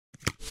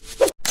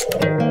In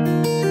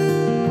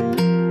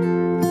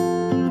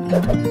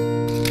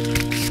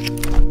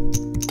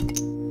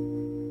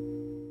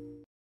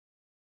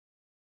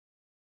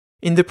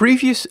the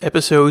previous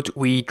episode,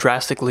 we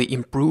drastically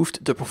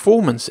improved the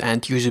performance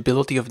and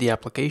usability of the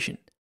application.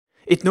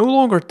 It no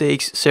longer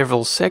takes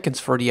several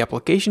seconds for the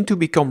application to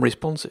become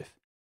responsive.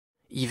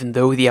 Even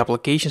though the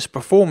application's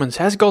performance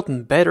has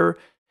gotten better,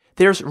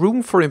 there's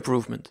room for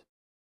improvement.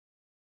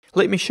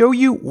 Let me show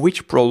you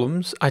which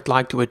problems I'd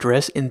like to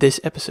address in this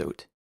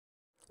episode.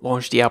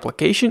 Launch the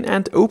application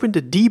and open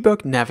the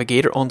Debug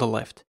Navigator on the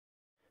left.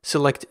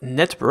 Select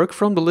Network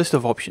from the list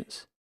of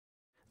options.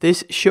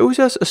 This shows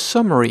us a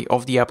summary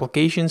of the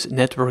application's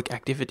network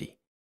activity.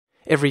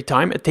 Every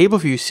time a table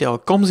view cell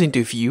comes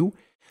into view,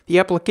 the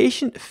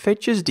application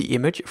fetches the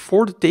image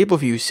for the table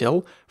view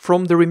cell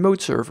from the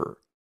remote server.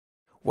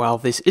 While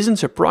this isn't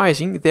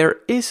surprising, there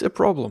is a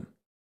problem.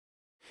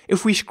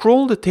 If we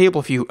scroll the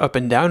table view up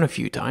and down a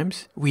few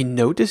times, we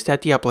notice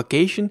that the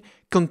application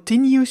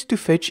continues to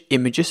fetch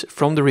images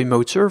from the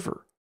remote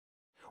server.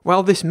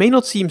 While this may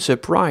not seem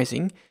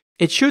surprising,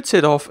 it should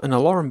set off an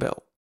alarm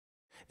bell.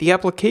 The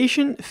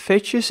application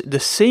fetches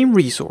the same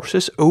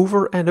resources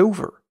over and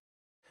over.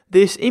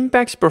 This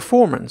impacts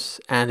performance,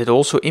 and it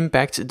also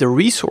impacts the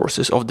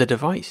resources of the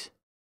device.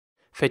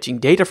 Fetching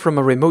data from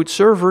a remote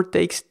server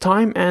takes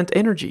time and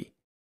energy.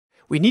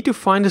 We need to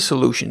find a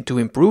solution to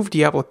improve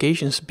the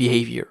application's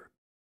behavior.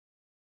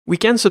 We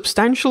can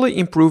substantially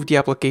improve the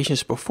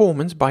application's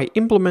performance by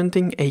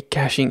implementing a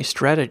caching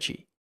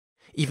strategy.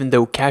 Even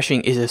though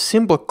caching is a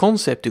simple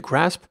concept to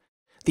grasp,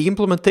 the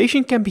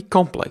implementation can be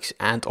complex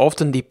and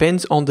often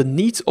depends on the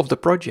needs of the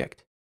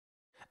project.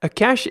 A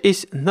cache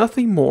is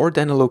nothing more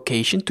than a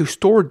location to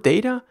store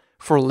data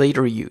for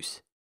later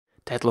use.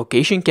 That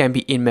location can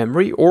be in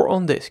memory or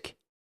on disk.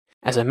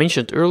 As I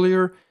mentioned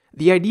earlier,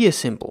 the idea is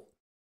simple.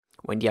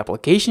 When the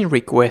application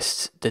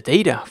requests the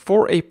data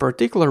for a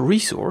particular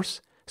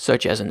resource,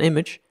 such as an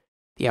image,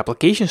 the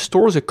application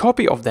stores a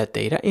copy of that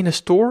data in a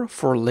store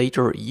for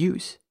later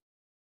use.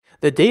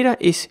 The data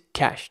is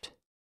cached.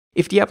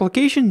 If the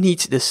application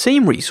needs the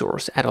same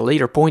resource at a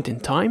later point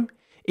in time,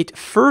 it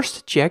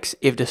first checks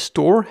if the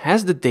store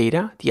has the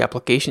data the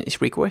application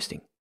is requesting.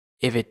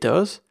 If it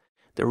does,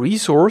 the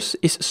resource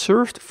is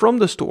served from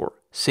the store,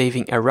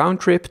 saving a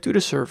round trip to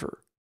the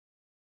server.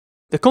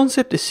 The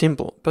concept is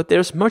simple, but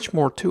there's much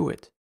more to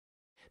it.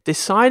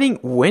 Deciding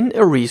when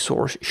a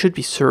resource should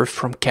be served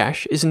from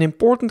cache is an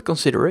important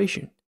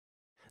consideration.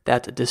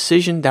 That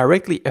decision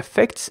directly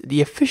affects the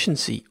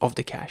efficiency of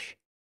the cache.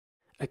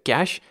 A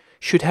cache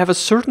should have a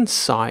certain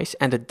size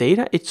and the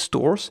data it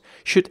stores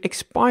should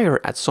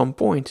expire at some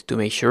point to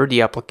make sure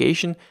the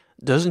application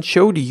doesn't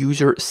show the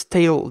user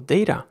stale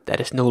data that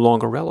is no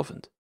longer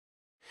relevant.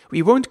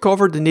 We won't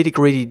cover the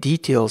nitty-gritty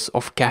details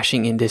of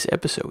caching in this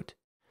episode.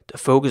 The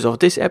focus of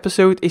this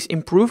episode is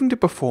improving the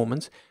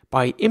performance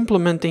by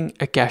implementing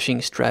a caching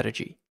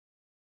strategy.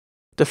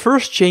 The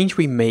first change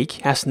we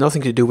make has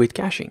nothing to do with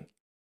caching.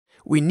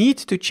 We need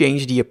to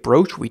change the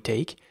approach we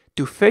take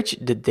to fetch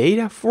the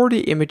data for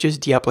the images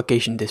the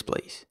application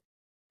displays.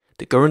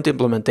 The current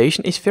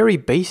implementation is very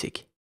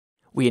basic.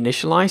 We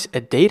initialize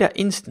a data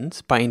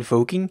instance by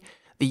invoking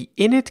the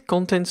init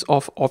contents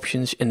of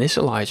options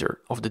initializer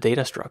of the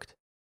data struct.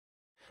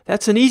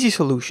 That's an easy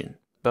solution,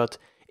 but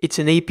it's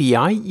an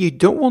API you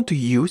don't want to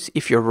use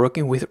if you're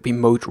working with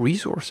remote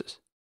resources.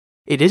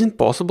 It isn't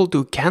possible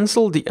to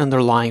cancel the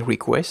underlying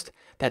request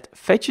that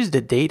fetches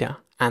the data,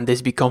 and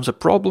this becomes a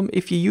problem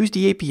if you use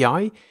the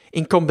API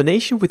in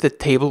combination with a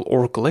table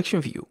or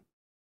collection view.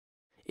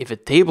 If a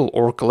table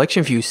or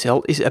collection view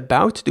cell is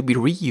about to be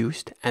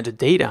reused and the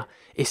data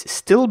is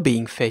still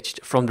being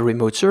fetched from the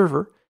remote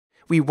server,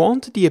 we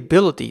want the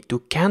ability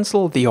to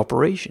cancel the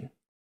operation.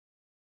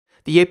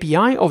 The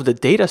API of the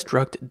data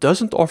struct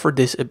doesn't offer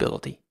this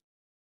ability.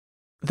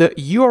 The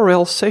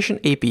URL session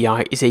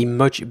API is a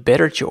much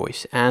better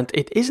choice and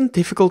it isn't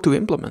difficult to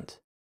implement.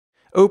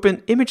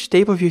 Open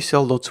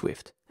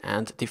image_tableview_cell.swift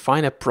and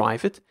define a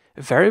private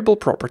variable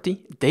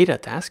property data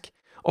task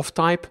of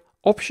type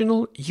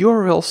optional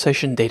URL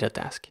session data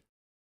task.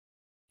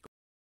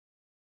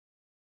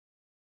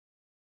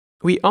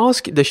 We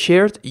ask the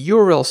shared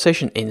URL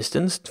session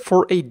instance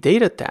for a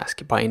data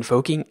task by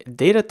invoking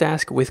data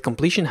task with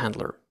completion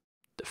handler.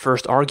 The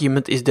first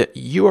argument is the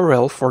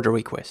URL for the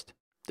request.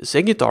 The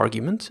second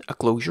argument, a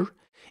closure,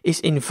 is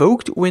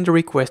invoked when the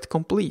request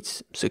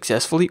completes,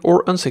 successfully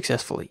or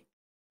unsuccessfully.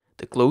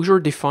 The closure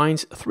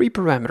defines three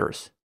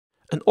parameters: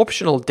 an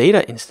optional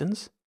data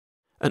instance,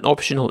 an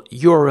optional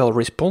URL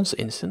response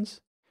instance,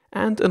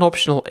 and an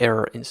optional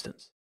error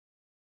instance.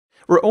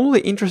 We're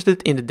only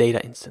interested in the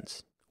data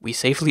instance. We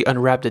safely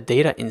unwrap the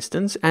data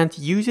instance and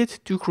use it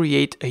to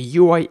create a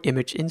UI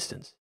image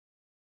instance.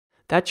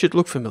 That should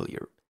look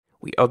familiar.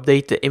 We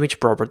update the image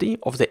property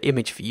of the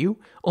image view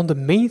on the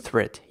main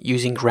thread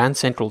using Grand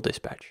Central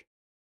Dispatch.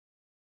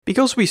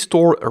 Because we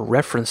store a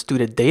reference to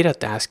the data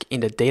task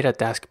in the data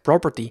task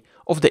property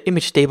of the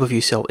image table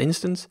view cell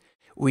instance,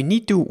 we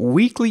need to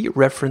weakly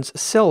reference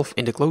self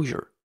in the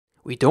closure.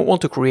 We don't want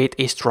to create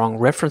a strong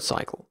reference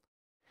cycle.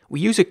 We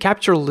use a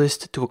capture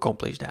list to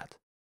accomplish that.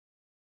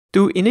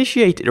 To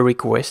initiate the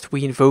request,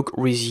 we invoke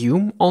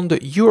resume on the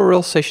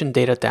URL session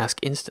data task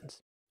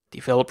instance.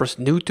 Developers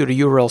new to the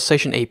URL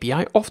session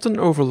API often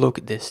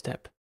overlook this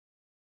step.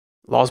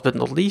 Last but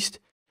not least,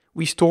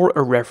 we store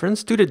a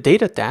reference to the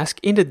data task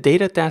in the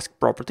data task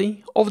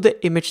property of the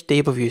image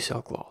table view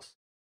cell class.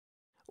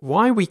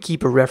 Why we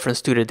keep a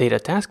reference to the data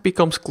task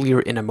becomes clear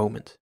in a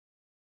moment.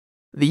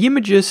 The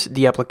images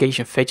the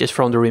application fetches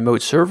from the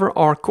remote server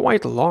are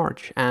quite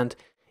large, and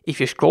if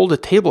you scroll the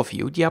table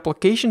view, the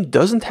application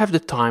doesn't have the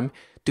time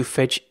to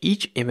fetch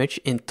each image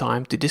in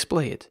time to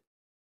display it.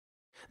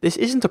 This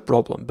isn't a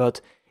problem, but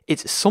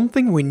it's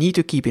something we need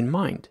to keep in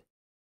mind.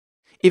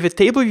 If a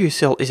table view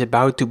cell is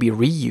about to be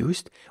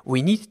reused,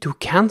 we need to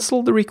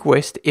cancel the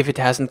request if it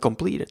hasn't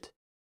completed.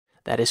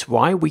 That is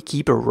why we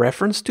keep a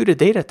reference to the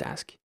data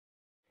task.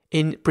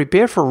 In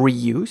prepare for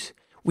reuse,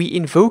 we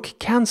invoke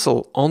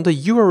cancel on the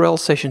URL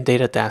session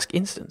data task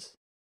instance.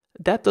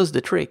 That does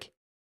the trick.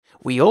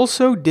 We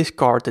also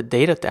discard the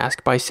data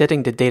task by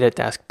setting the data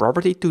task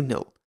property to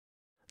null.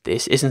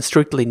 This isn't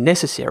strictly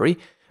necessary,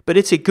 but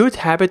it's a good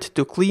habit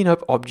to clean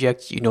up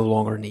objects you no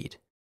longer need.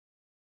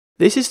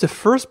 This is the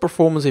first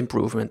performance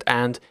improvement,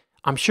 and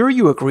I'm sure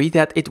you agree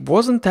that it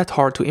wasn't that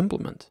hard to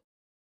implement.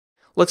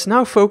 Let's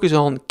now focus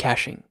on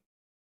caching.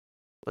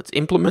 Let's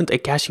implement a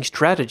caching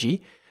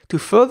strategy to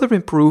further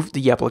improve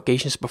the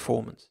application's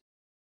performance.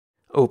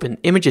 Open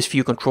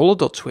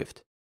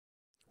images_viewcontroller.swift.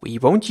 We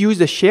won't use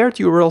the shared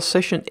URL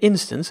session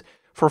instance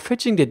for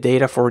fetching the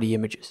data for the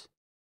images.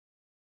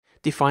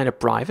 Define a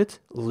private,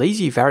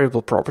 lazy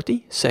variable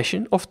property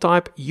session of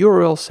type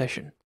URL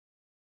session.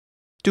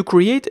 To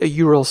create a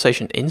URL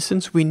session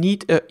instance, we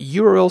need a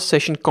URL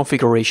session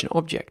configuration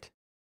object.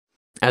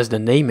 As the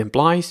name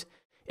implies,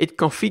 it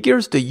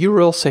configures the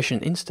URL session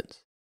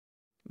instance.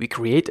 We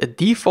create a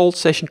default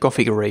session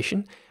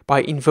configuration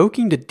by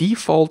invoking the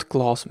default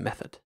class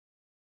method.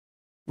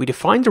 We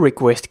define the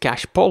request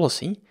cache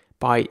policy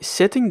by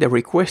setting the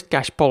request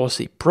cache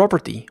policy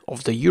property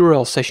of the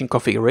URL session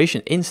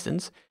configuration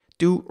instance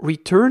to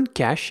return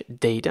cache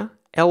data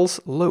else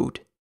load.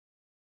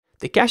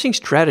 The caching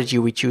strategy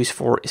we choose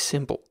for is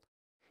simple.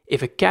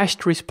 If a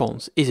cached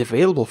response is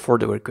available for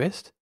the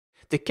request,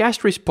 the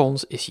cached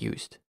response is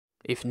used.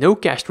 If no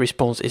cached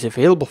response is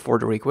available for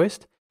the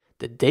request,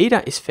 the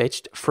data is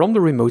fetched from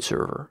the remote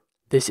server.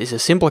 This is a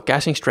simple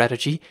caching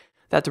strategy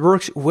that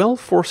works well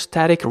for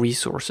static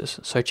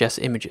resources such as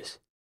images.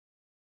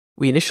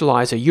 We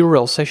initialize a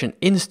URL session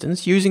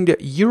instance using the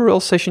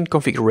URL session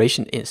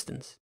configuration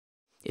instance.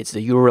 It's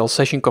the URL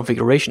session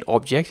configuration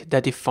object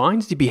that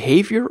defines the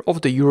behavior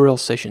of the URL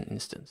session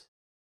instance.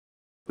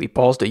 We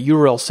pass the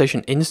URL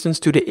session instance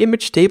to the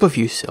image table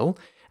view cell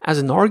as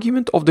an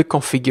argument of the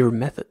configure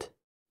method.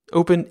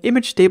 Open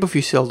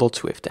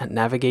image_tableview_cell.swift and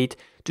navigate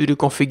to the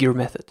configure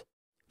method.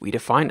 We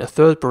define a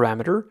third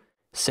parameter,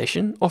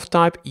 session of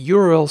type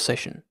URL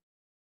session.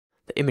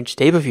 The image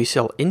table view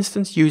cell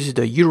instance uses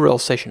the URL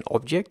session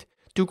object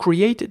to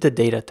create the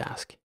data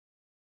task.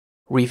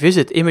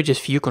 Revisit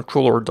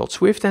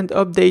images_viewcontroller.swift and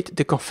update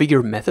the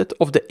configure method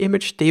of the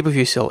image table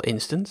view cell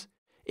instance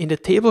in the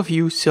table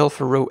view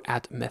self_row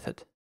add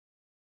method.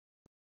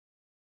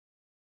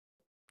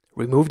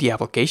 Remove the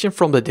application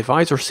from the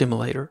device or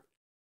simulator.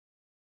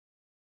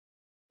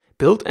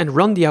 Build and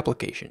run the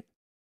application.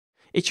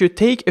 It should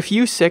take a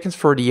few seconds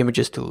for the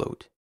images to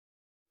load.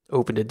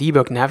 Open the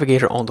debug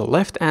navigator on the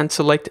left and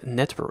select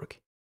network.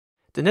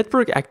 The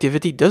network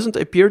activity doesn't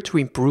appear to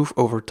improve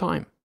over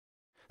time.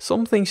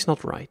 Something's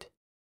not right.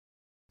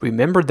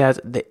 Remember that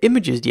the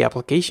images the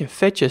application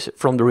fetches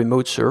from the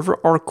remote server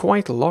are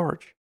quite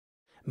large.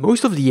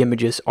 Most of the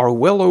images are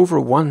well over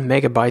 1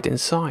 MB in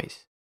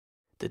size.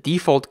 The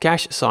default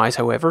cache size,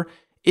 however,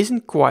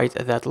 isn't quite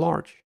that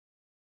large.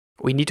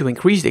 We need to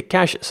increase the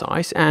cache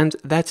size, and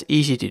that's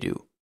easy to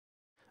do.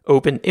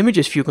 Open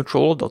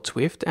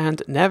images_viewcontroller.swift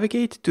and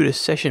navigate to the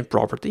session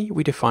property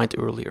we defined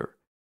earlier.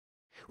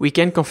 We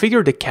can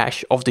configure the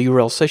cache of the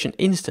URL session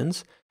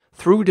instance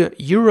through the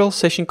URL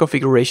session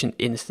configuration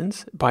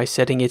instance by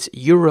setting its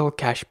URL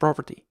cache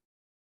property.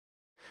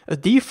 A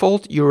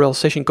default URL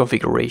session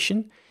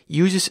configuration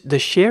uses the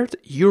shared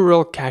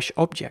URL cache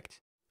object,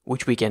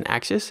 which we can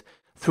access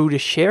through the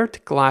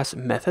shared class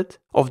method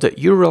of the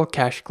URL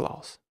cache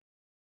class.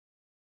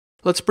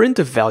 Let's print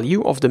the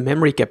value of the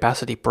memory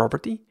capacity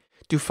property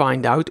to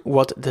find out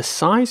what the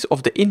size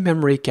of the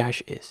in-memory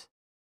cache is.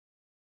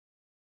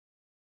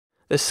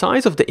 The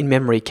size of the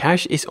in-memory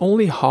cache is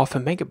only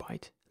 0.5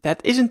 MB.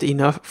 That isn't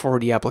enough for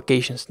the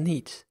application's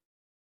needs.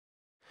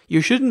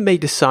 You shouldn't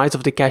make the size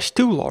of the cache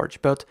too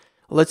large, but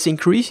let's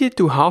increase it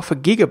to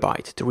 0.5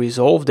 GB to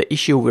resolve the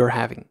issue we're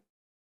having.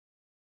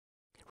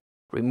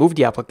 Remove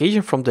the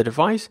application from the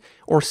device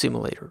or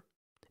simulator.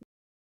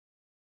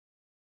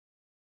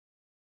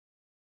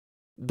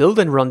 Build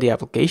and run the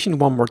application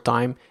one more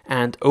time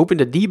and open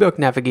the debug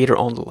navigator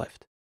on the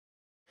left.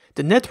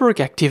 The network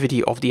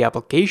activity of the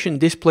application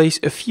displays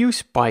a few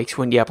spikes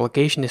when the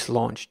application is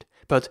launched,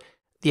 but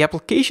the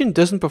application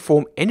doesn't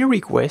perform any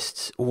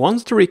requests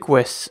once the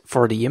requests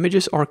for the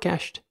images are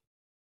cached.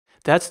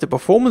 That's the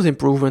performance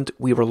improvement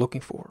we were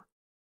looking for.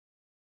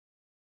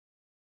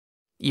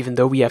 Even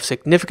though we have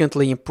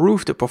significantly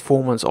improved the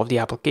performance of the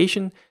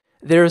application,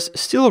 there is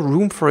still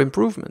room for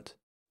improvement.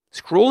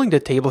 Scrolling the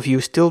table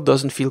view still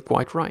doesn't feel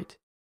quite right.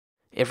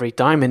 Every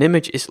time an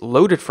image is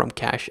loaded from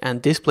cache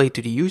and displayed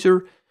to the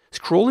user,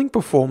 scrolling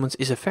performance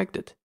is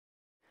affected.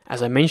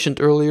 As I mentioned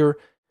earlier,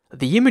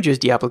 the images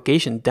the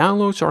application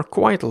downloads are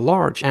quite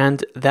large,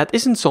 and that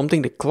isn't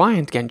something the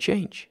client can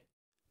change.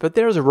 But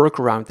there's a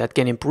workaround that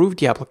can improve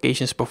the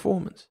application's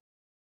performance.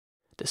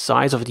 The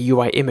size of the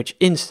UI image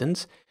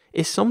instance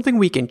is something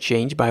we can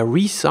change by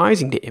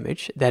resizing the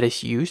image that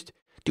is used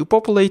to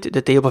populate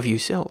the table view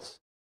cells.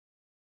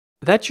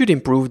 That should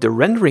improve the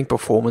rendering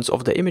performance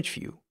of the image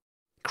view.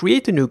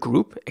 Create a new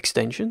group,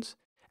 extensions,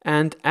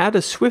 and add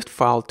a Swift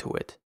file to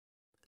it.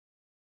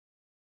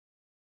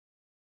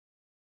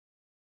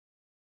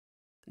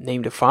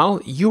 Name the file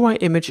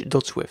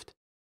uimage.swift.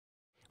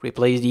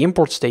 Replace the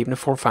import statement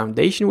for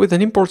Foundation with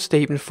an import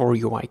statement for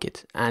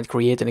UIKit and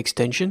create an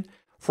extension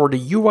for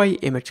the UI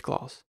image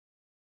class.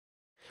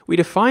 We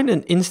define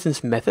an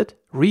instance method,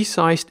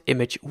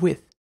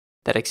 resizedImageWidth,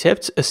 that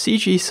accepts a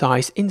CG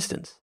size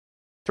instance.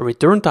 The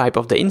return type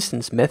of the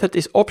instance method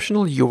is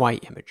optional UI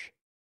image.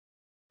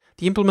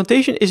 The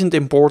implementation isn't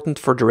important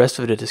for the rest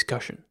of the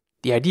discussion.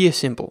 The idea is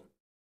simple.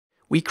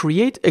 We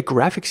create a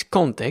graphics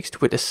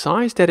context with a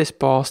size that is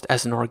passed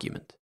as an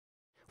argument.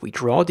 We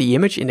draw the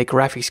image in the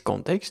graphics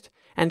context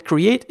and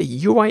create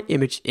a UI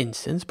image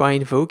instance by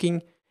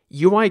invoking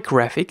UI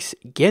graphics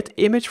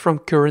getImage from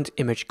current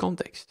image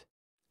context.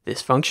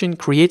 This function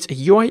creates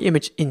a UI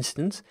image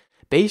instance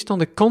based on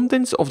the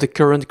contents of the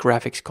current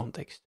graphics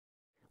context.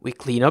 We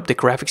clean up the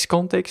graphics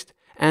context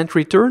and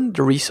return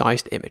the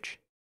resized image.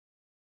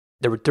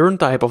 The return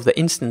type of the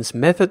instance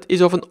method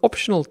is of an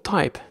optional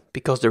type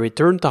because the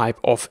return type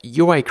of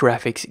UI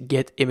graphics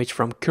getImage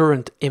from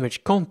current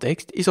image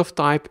context is of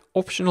type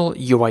optional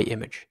UI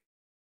image.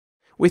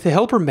 With the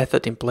helper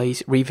method in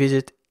place,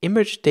 revisit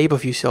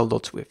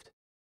image_tableviewCell.swift.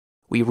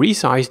 We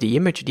resize the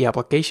image the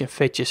application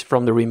fetches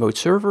from the remote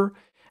server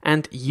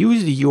and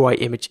use the UI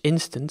image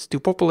instance to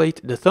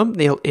populate the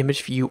thumbnail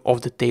image view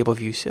of the table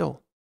view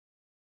cell.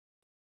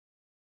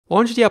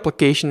 Launch the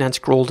application and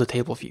scroll the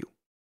table view.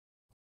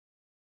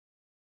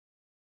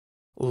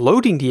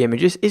 Loading the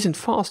images isn't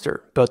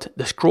faster, but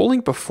the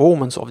scrolling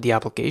performance of the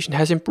application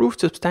has improved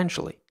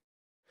substantially.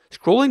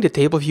 Scrolling the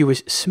table view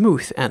is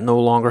smooth and no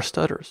longer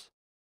stutters.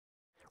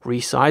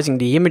 Resizing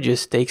the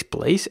images takes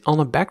place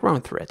on a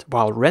background thread,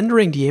 while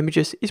rendering the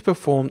images is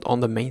performed on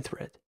the main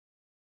thread.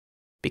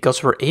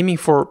 Because we're aiming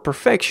for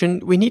perfection,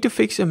 we need to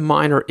fix a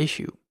minor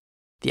issue.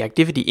 The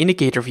activity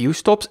indicator view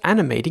stops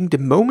animating the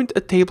moment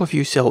a table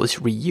view cell is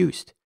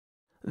reused.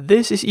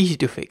 This is easy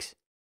to fix.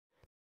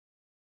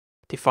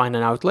 Define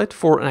an outlet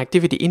for an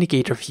activity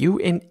indicator view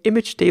in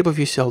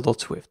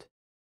image_tableviewCell.swift.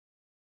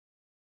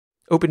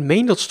 Open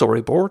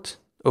main.storyboard,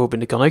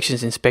 open the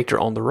connections inspector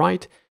on the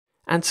right,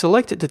 and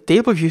select the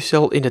table view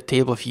cell in the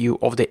table view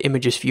of the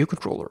images view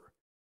controller.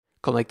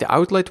 Connect the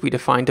outlet we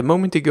defined a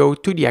moment ago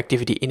to the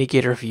activity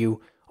indicator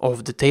view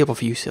of the table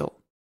view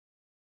cell.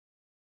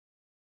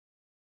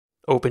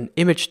 Open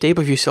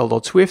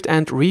image_tableviewCell.swift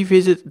and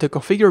revisit the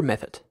configure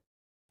method.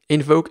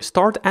 Invoke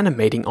start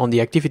animating on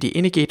the activity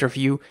indicator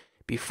view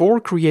before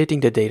creating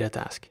the data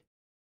task.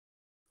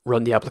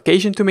 Run the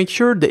application to make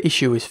sure the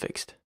issue is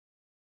fixed.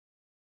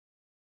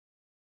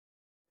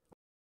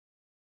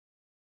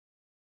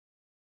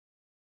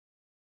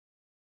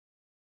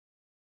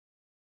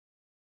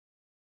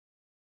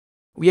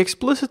 We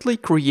explicitly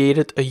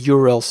created a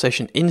URL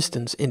session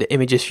instance in the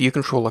images view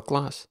controller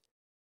class.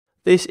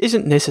 This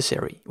isn't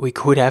necessary. We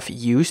could have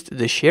used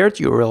the shared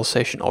URL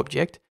session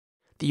object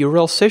the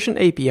URL session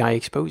API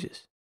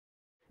exposes.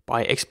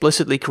 By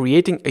explicitly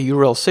creating a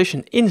URL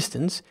session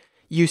instance,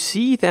 you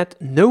see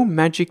that no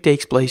magic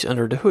takes place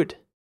under the hood.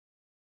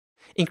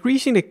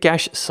 Increasing the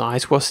cache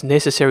size was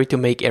necessary to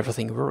make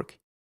everything work.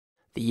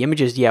 The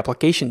images the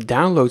application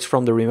downloads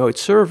from the remote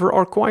server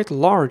are quite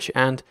large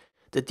and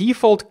the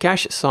default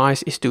cache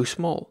size is too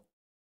small.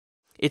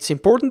 It's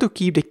important to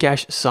keep the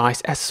cache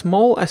size as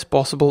small as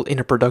possible in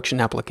a production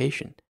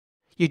application.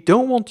 You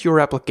don't want your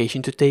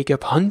application to take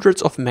up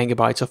hundreds of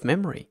megabytes of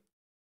memory.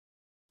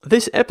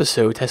 This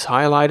episode has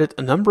highlighted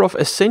a number of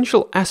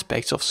essential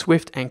aspects of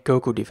Swift and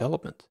Cocoa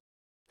development.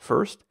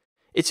 First,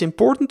 it's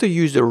important to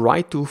use the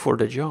right tool for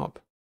the job.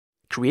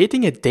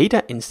 Creating a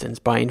data instance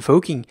by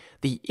invoking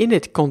the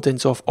init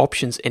contents of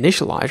options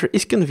initializer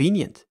is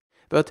convenient,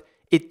 but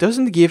it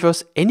doesn't give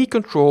us any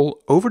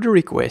control over the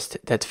request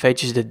that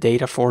fetches the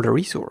data for the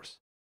resource.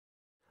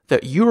 The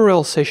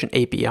URL session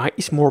API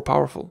is more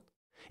powerful.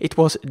 It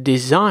was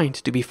designed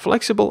to be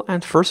flexible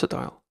and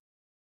versatile.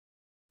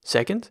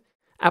 Second,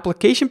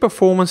 application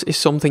performance is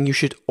something you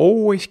should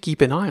always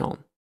keep an eye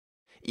on.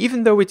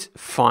 Even though it's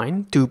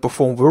fine to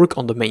perform work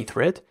on the main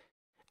thread,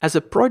 as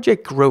a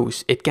project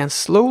grows, it can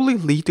slowly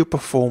lead to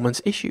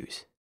performance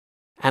issues.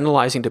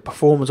 Analyzing the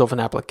performance of an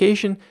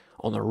application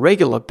on a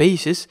regular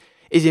basis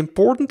is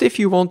important if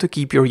you want to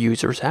keep your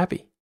users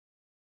happy.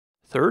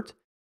 Third,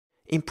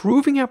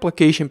 Improving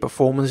application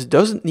performance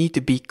doesn't need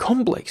to be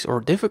complex or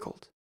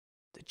difficult.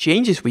 The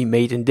changes we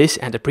made in this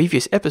and the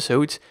previous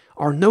episodes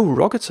are no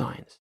rocket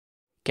science.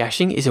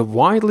 Caching is a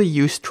widely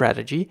used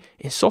strategy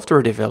in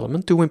software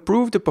development to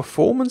improve the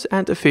performance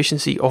and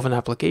efficiency of an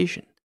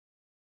application.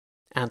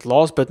 And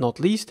last but not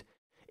least,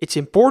 it's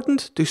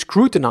important to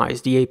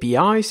scrutinize the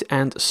APIs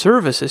and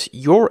services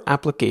your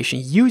application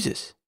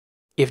uses.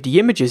 If the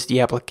images the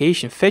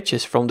application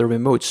fetches from the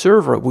remote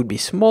server would be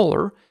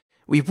smaller,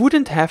 we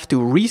wouldn't have to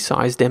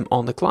resize them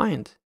on the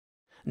client.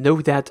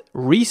 Note that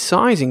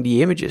resizing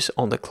the images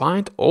on the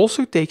client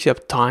also takes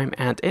up time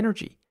and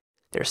energy.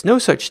 There's no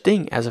such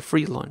thing as a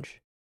free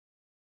lunch.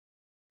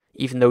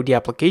 Even though the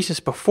application's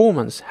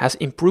performance has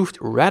improved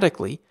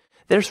radically,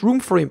 there's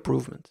room for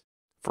improvement.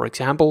 For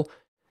example,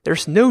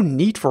 there's no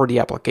need for the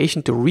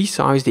application to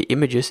resize the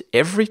images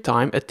every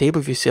time a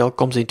TableView cell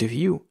comes into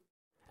view.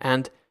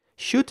 And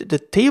should the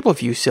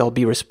TableView cell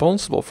be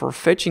responsible for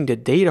fetching the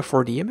data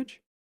for the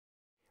image?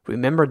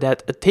 Remember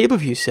that a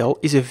TableView cell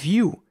is a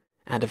view,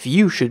 and a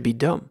view should be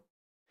dumb.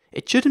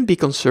 It shouldn't be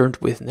concerned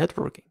with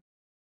networking.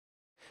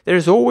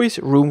 There's always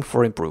room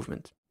for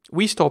improvement.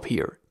 We stop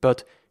here,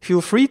 but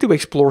feel free to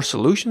explore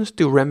solutions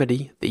to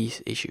remedy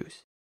these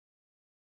issues.